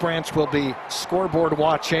down. West Branch will be scoreboard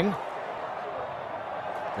watching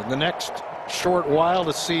in the next short while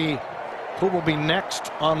to see who will be next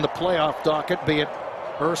on the playoff docket, be it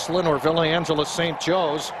Ursuline or Villa Angela St.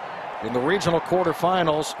 Joe's in the regional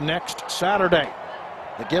quarterfinals next Saturday.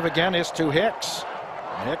 The give again is to Hicks.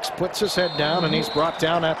 Hicks puts his head down, and he's brought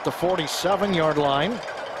down at the 47-yard line.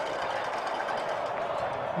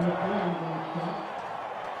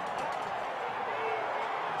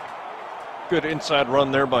 Good inside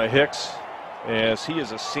run there by Hicks, as he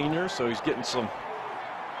is a senior, so he's getting some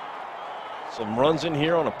runs in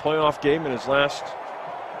here on a playoff game in his last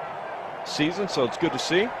season, so it's good to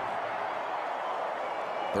see.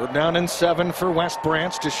 3rd down and 7 for West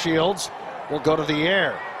Branch. DeShields will go to the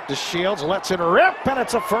air. DeShields lets it rip, and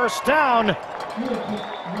it's a 1st down.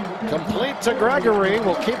 Complete to Gregory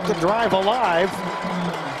will keep the drive alive.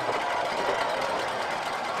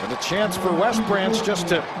 And a chance for West Branch just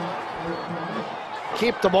to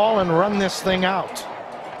keep the ball and run this thing out.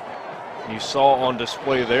 You saw on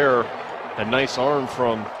display there a nice arm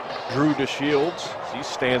from Drew DeShields. He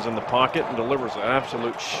stands in the pocket and delivers an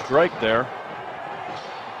absolute strike there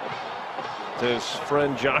to his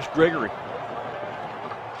friend Josh Gregory.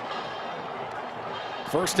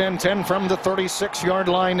 1st and 10 from the 36-yard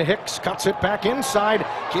line. Hicks cuts it back inside,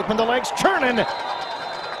 keeping the legs churning.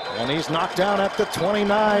 And he's knocked down at the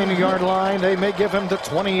 29-yard line. They may give him the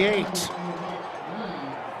 28.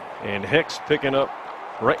 And Hicks picking up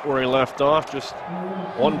right where he left off just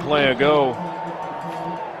one play ago,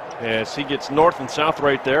 as he gets north and south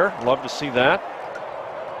right there. Love to see that.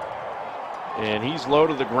 And he's low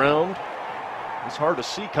to the ground. It's hard to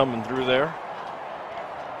see coming through there,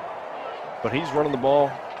 but he's running the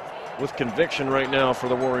ball with conviction right now for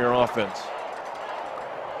the Warrior offense.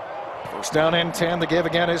 First down and 10. The give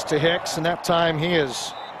again is to Hicks, and that time he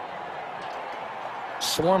is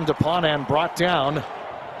swarmed upon and brought down.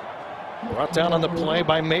 Brought down on the play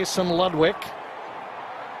by Mason Ludwig.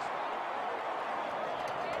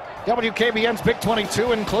 WKBN's Big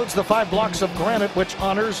 22 includes the 5 blocks of granite, which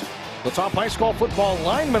honors the top high school football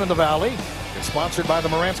linemen in the Valley. It's sponsored by the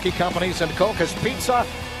Moransky Companies and Coca's Pizza.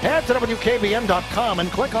 Head to WKBN.com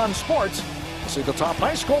and click on sports to see the top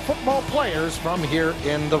high school football players from here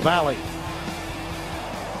in the Valley.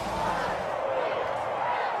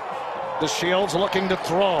 The Shields looking to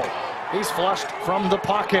throw. He's flushed from the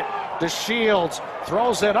pocket. The Shields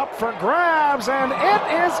throws it up for grabs, and it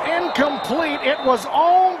is incomplete. It was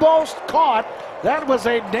almost caught. That was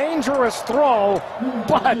a dangerous throw,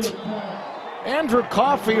 but Andrew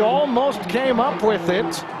Coffey almost came up with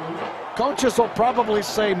it. Coaches will probably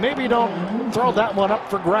say maybe don't throw that one up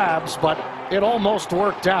for grabs, but it almost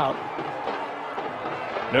worked out.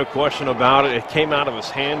 No question about it. It came out of his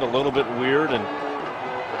hand a little bit weird, and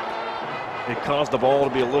it caused the ball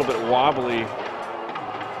to be a little bit wobbly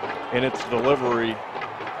in its delivery.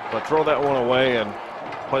 But throw that one away and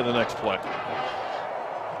play the next play.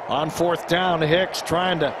 On fourth down, Hicks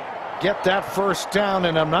trying to get that first down,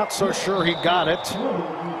 and I'm not so sure he got it.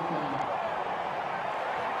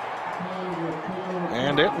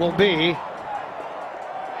 And it will be,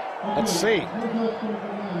 let's see,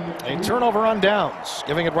 a turnover on downs,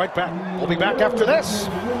 giving it right back. We'll be back after this.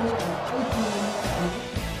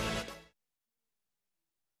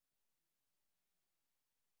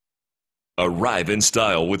 Arrive in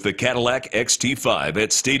style with the Cadillac XT5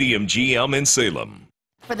 at Stadium GM in Salem.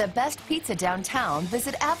 For the best pizza downtown,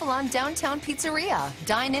 visit Avalon Downtown Pizzeria.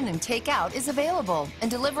 Dine-in and take-out is available, and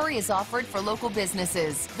delivery is offered for local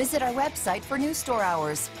businesses. Visit our website for new store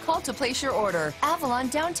hours. Call to place your order. Avalon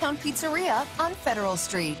Downtown Pizzeria on Federal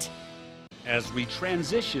Street. As we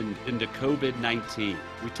transitioned into COVID-19,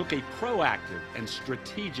 we took a proactive and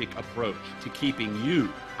strategic approach to keeping you,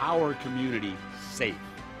 our community, safe.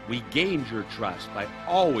 We gained your trust by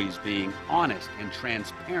always being honest and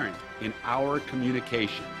transparent in our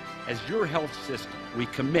communication. As your health system, we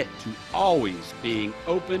commit to always being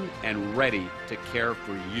open and ready to care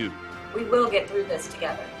for you. We will get through this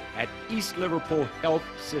together. At East Liverpool Health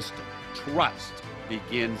System, trust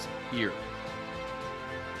begins here.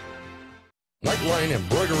 Nightline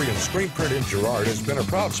Embroidery and Screen Print in Girard has been a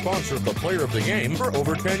proud sponsor of the Player of the Game for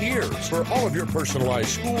over 10 years. For all of your personalized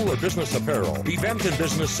school or business apparel, event and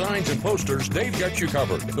business signs and posters, they've got you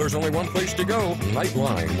covered. There's only one place to go,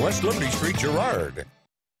 Nightline, West Liberty Street, Girard.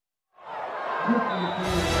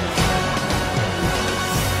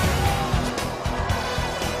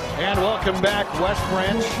 And welcome back. West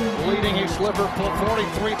Branch leading East Liverpool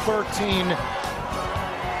 43-13.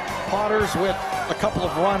 Potters with a couple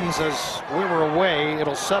of runs as we were away.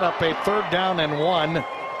 It'll set up a 3rd down and 1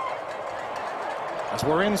 as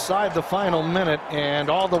we're inside the final minute, and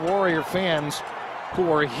all the Warrior fans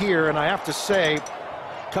who are here, and I have to say,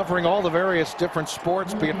 covering all the various different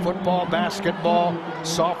sports, be it football, basketball,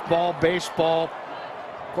 softball, baseball.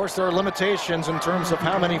 Of course, there are limitations in terms of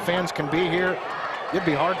how many fans can be here. You'd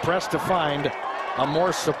be hard-pressed to find a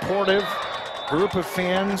more supportive group of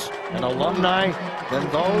fans and alumni than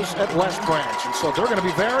those at West Branch. And so they're going to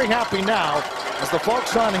be very happy now as the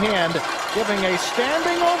folks on hand giving a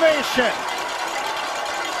standing ovation.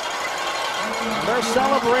 And they're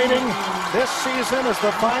celebrating this season as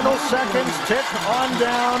the final seconds tick on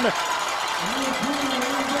down.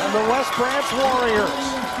 And the West Branch Warriors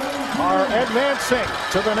are advancing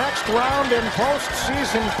to the next round in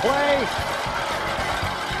postseason play.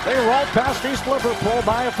 They roll past East Liverpool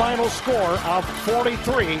by a final score of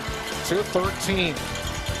 43-13.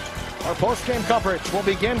 Our post-game coverage will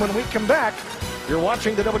begin when we come back. You're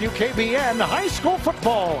watching the WKBN High School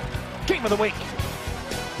Football Game of the Week.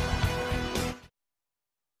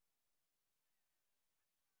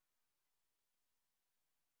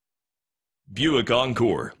 Buick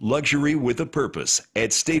Encore, luxury with a purpose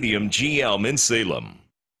at Stadium GM in Salem.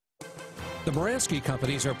 The Moransky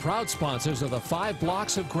Companies are proud sponsors of the 5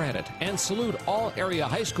 blocks of granite and salute all area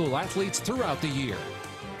high school athletes throughout the year.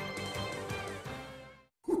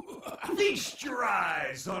 The Feast your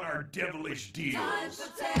eyes on our devilish deals.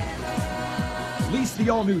 Lease the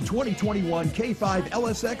all-new 2021 K5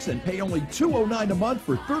 LSX and pay only $209 a month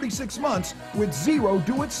for 36 months with zero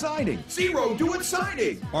do-it signing. Zero do-it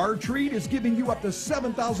signing! Our treat is giving you up to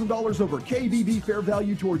 $7,000 over KBV fair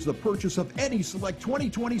value towards the purchase of any select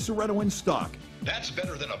 2020 Soretto in stock. That's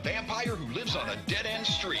better than a vampire who lives on a dead-end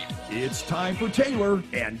street. It's time for Taylor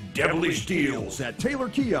and devilish deals at Taylor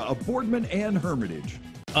Kia of Boardman and Hermitage.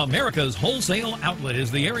 America's Wholesale Outlet is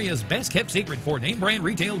the area's best-kept secret for name-brand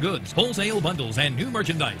retail goods, wholesale bundles, and new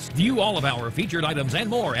merchandise. View all of our featured items and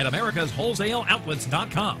more at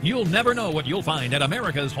americaswholesaleoutlets.com. You'll never know what you'll find at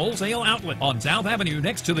America's Wholesale Outlet on South Avenue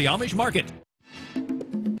next to the Amish Market.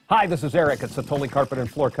 Hi, this is Eric at Satoli Carpet and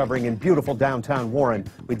Floor Covering in beautiful downtown Warren.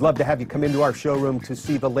 We'd love to have you come into our showroom to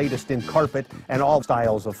see the latest in carpet and all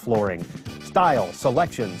styles of flooring. Style,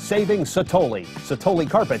 selection, savings, Satoli.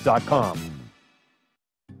 SatoliCarpet.com.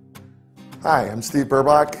 Hi, I'm Steve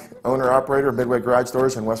Burbach, owner-operator of Midway Garage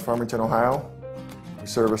Doors in West Farmington, Ohio. We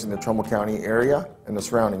service in the Trumbull County area and the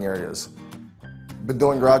surrounding areas. Been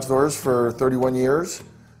doing garage doors for 31 years.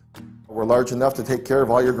 We're large enough to take care of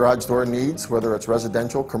all your garage door needs, whether it's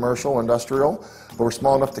residential, commercial, industrial, but we're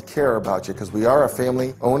small enough to care about you because we are a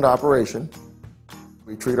family-owned operation.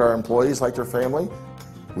 We treat our employees like their family.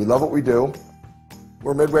 We love what we do.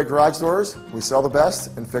 We're Midway Garage Doors. We sell the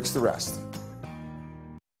best and fix the rest.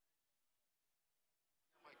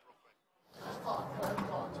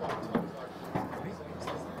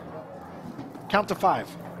 Count to 5.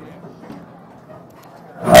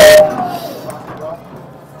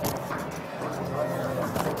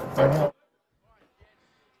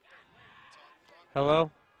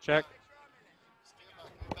 Hello? Check.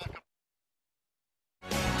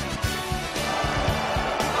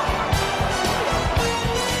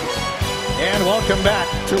 And welcome back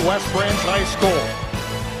to West Branch High School.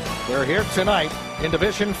 They're here tonight in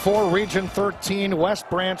Division 4, Region 13. West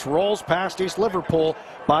Branch rolls past East Liverpool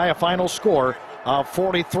by a final score of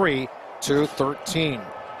 43-13.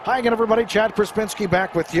 Hi again, everybody. Chad Krispinski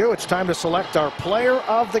back with you. It's time to select our player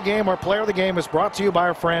of the game. Our player of the game is brought to you by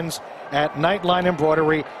our friends at Nightline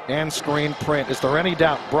Embroidery and Screen Print. Is there any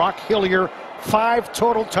doubt? Brock Hillier, 5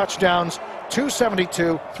 total touchdowns,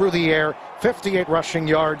 272 through the air, 58 rushing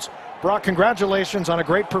yards. Brock, congratulations on a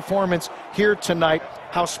great performance here tonight.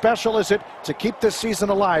 How special is it to keep this season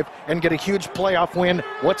alive and get a huge playoff win?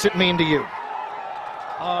 What's it mean to you?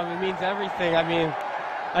 It means everything. I mean,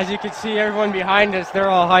 as you can see, everyone behind us, they're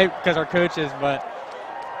all hyped because our coaches, but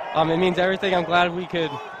it means everything. I'm glad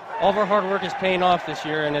all of our hard work is paying off this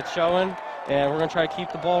year, and it's showing, and we're going to try to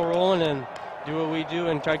keep the ball rolling and do what we do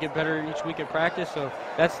and try to get better each week at practice, so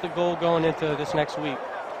that's the goal going into this next week.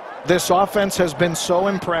 This offense has been so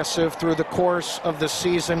impressive through the course of the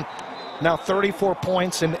season. Now 34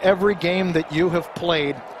 points in every game that you have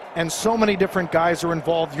played, and so many different guys are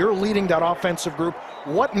involved. You're leading that offensive group.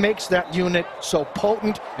 What makes that unit so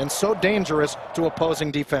potent and so dangerous to opposing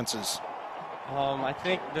defenses? I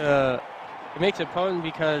think it makes it potent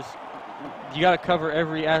because you got to cover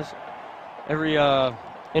every inch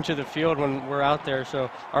of the field when we're out there. So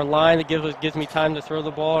our line, it gives me time to throw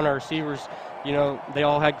the ball, and our receivers, you know, they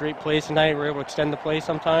all had great plays tonight. We're able to extend the play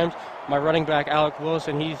sometimes. My running back, Alec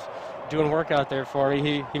Wilson, he's doing work out there for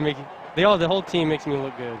me. The whole team makes me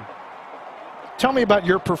look good. Tell me about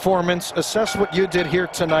your performance. Assess what you did here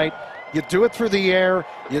tonight. You do it through the air.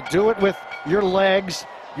 You do it with your legs.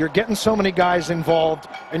 You're getting so many guys involved,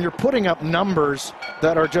 and you're putting up numbers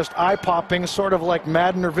that are just eye-popping, sort of like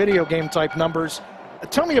Madden or video game type numbers.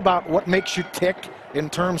 Tell me about what makes you tick in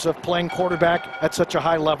terms of playing quarterback at such a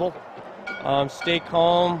high level. Stay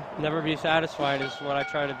calm, never be satisfied is what I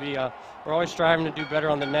try to be. We're always striving to do better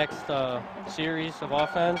on the next series of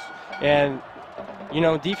offense, and you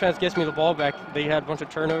know, defense gets me the ball back. They had a bunch of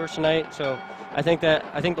turnovers tonight, so I think the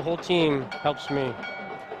whole team helps me.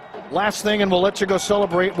 Last thing, and we'll let you go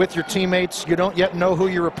celebrate with your teammates. You don't yet know who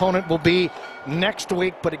your opponent will be next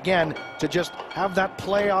week, but again, to just have that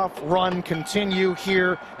playoff run continue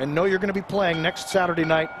here and know you're going to be playing next Saturday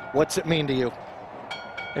night, what's it mean to you?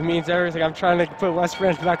 It means everything. I'm trying to put West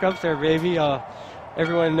Branch back up there, baby.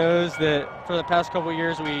 Everyone knows that for the past couple of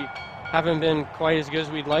years we haven't been quite as good as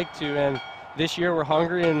we'd like to, and this year we're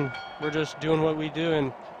hungry and we're just doing what we do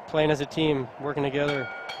and playing as a team, working together.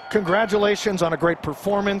 Congratulations on a great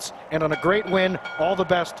performance and on a great win. All the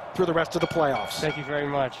best through the rest of the playoffs. Thank you very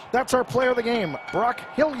much. That's our player of the game, Brock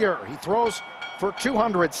Hillier. He throws for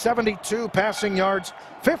 272 passing yards,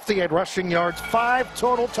 58 rushing yards, 5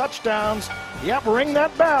 total touchdowns. Yep, ring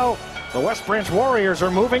that bell. The West Branch Warriors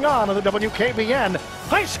are moving on to the WKBN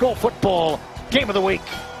High School Football Game of the Week.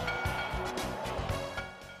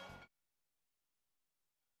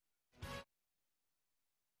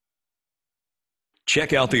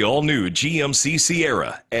 Check out the all-new GMC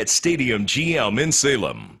Sierra at Stadium GM in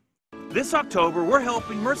Salem. This October, we're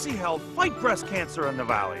helping Mercy Health fight breast cancer in the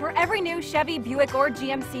Valley. For every new Chevy, Buick, or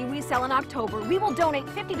GMC we sell in October, we will donate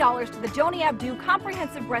 $50 to the Joni Abdu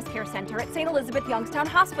Comprehensive Breast Care Center at St. Elizabeth Youngstown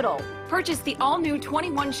Hospital. Purchase the all-new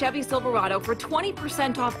 21 Chevy Silverado for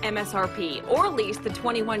 20% off MSRP, or lease the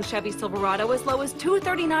 21 Chevy Silverado as low as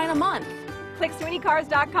 $239 a month. Click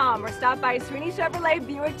SweeneyCars.com or stop by Sweeney Chevrolet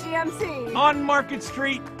Buick GMC. On Market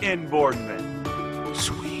Street in Boardman.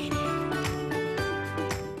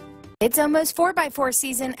 It's almost 4x4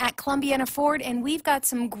 season at Columbiana Ford, and we've got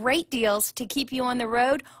some great deals to keep you on the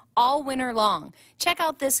road all winter long. Check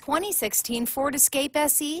out this 2016 Ford Escape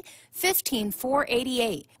SE,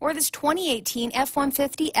 $15,488, or this 2018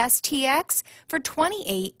 F-150 STX for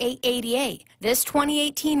 $28,888. This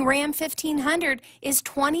 2018 Ram 1500 is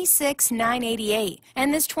 $26,988,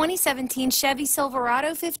 and this 2017 Chevy Silverado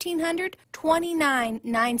 1500,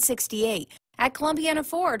 $29,968. At Columbiana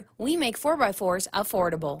Ford, we make 4x4s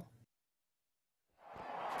affordable.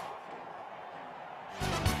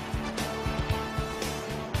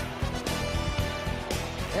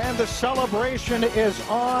 And the celebration is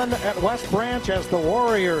on at West Branch as the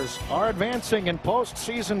Warriors are advancing in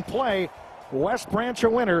postseason play. West Branch a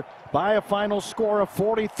winner by a final score of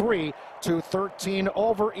 43-13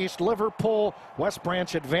 over East Liverpool. West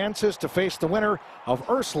Branch advances to face the winner of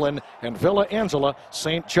Ursuline and Villa Angela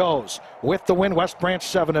St. Joe's. With the win, West Branch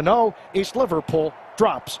 7-0. East Liverpool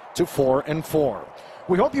drops to 4-4.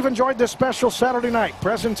 We hope you've enjoyed this special Saturday night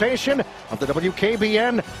presentation of the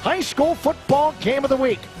WKBN High School Football Game of the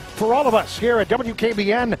Week. For all of us here at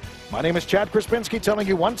WKBN, my name is Chad Krispinski telling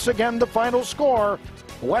you once again the final score.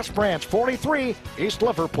 West Branch 43, East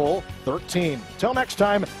Liverpool 13. Till next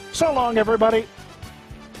time, so long everybody.